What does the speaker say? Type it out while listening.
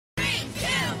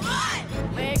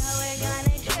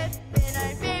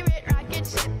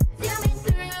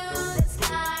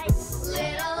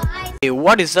Hey,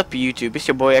 what is up, YouTube? It's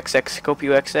your boy XX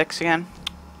ScopeUXX again.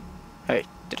 Hey,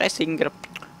 did I say you can get up?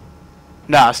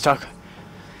 Nah,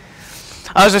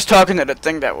 I was just talking to the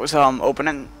thing that was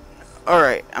opening.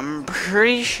 Alright, I'm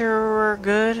pretty sure we're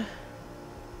good.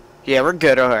 Yeah, we're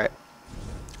good, alright.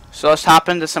 So let's hop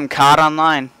into some COD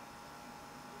Online.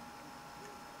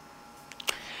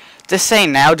 Just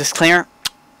saying now, disclaimer,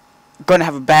 I'm gonna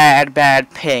have a bad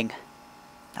ping.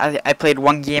 I played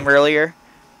one game earlier.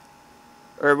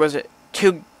 Or was it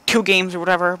two games or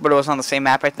whatever, but it was on the same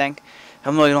map, I think.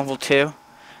 I'm only level 2.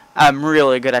 I'm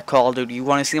really good at Call of Duty. You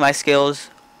want to see my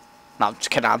skills? No, I'm just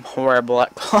kidding. I'm horrible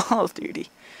at Call of Duty.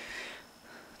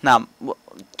 No,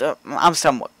 I'm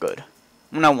somewhat good.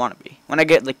 When I want to be. When I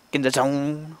get like in the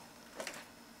zone,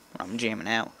 I'm jamming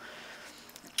out.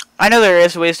 I know there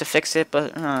is ways to fix it,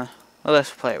 but well, let's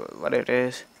play with what it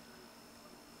is.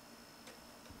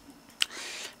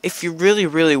 If you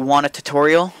really want a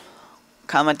tutorial,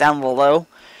 comment down below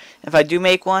if I do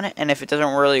make one, and if it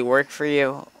doesn't really work for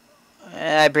you,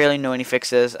 I barely know any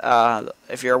fixes.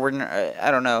 If you're wondering,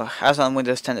 I don't know, I was on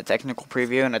Windows 10 the technical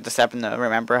preview, and I just happened to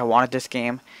remember I wanted this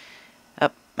game,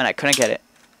 and I couldn't get it,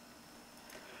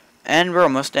 and we're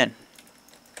almost in.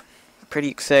 Pretty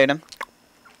exciting.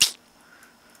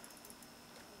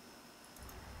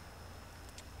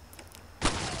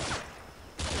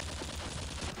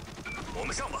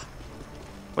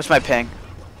 What's my ping?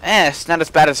 It's not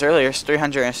as bad as earlier. It's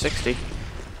 360.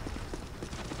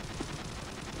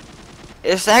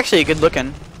 It's actually good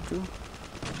looking.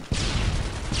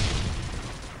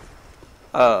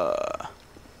 Not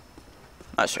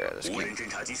sure of this game.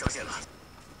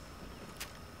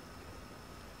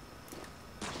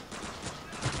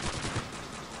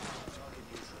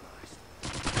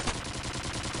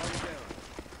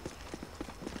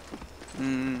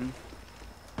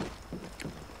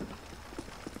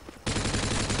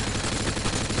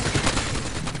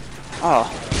 Oh,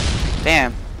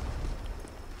 damn.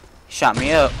 Shot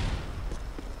me up.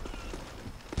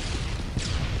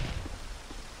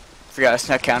 Forgot it's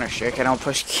not Counter-Strike. I don't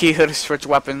push Q to switch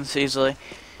weapons easily.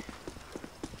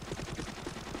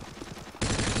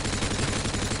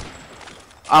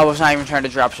 I was not even trying to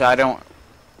drop shot.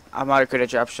 I'm not good at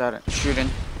drop shot. Shooting.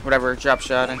 Whatever, drop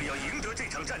shotting.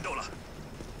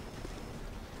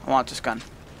 I want this gun.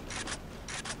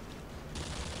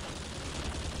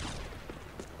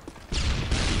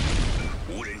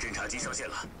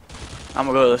 I'm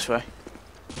gonna go this way.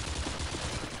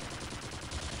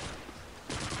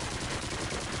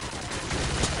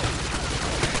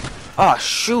 Oh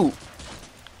shoot!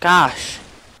 Gosh,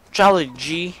 Jolly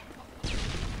G.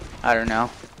 I don't know.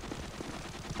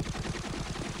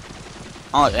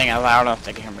 Only thing I don't know if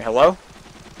they can hear me. Hello?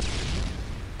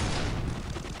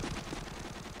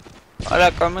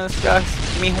 Hola, ¿cómo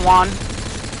estás, mi Juan?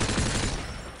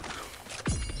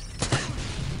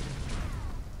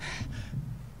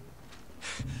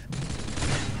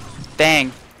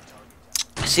 Dang.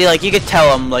 See, like, you could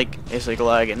tell I'm, like, it's, like,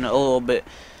 lagging a little bit.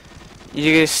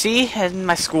 You can see in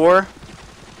my score.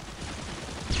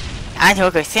 I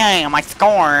took a see on my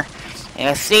score.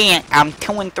 You see, I'm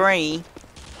 2-3.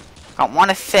 Got 1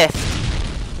 assist. I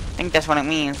think that's what it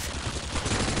means.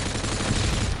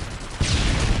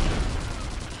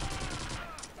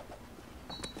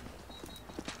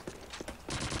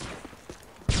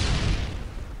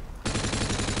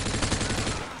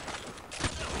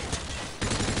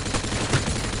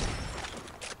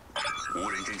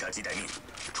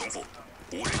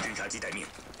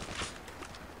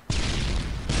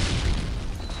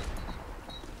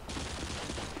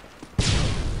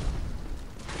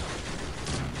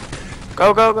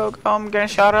 Go, I'm getting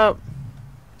shot up.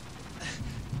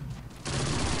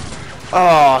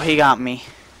 Oh, he got me.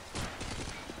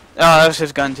 Oh, that was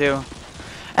his gun too.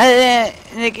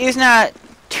 It's not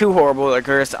too horrible, like,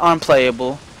 it's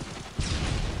unplayable.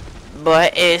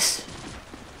 But it's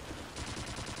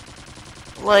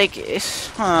like,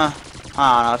 it's, I don't know,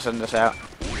 I'll send this out.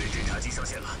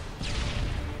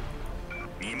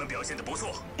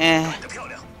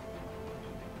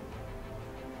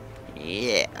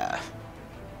 Yeah.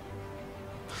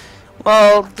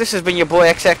 Well, this has been your boy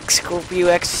XX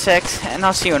ScopeUXX, and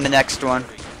I'll see you in the next one.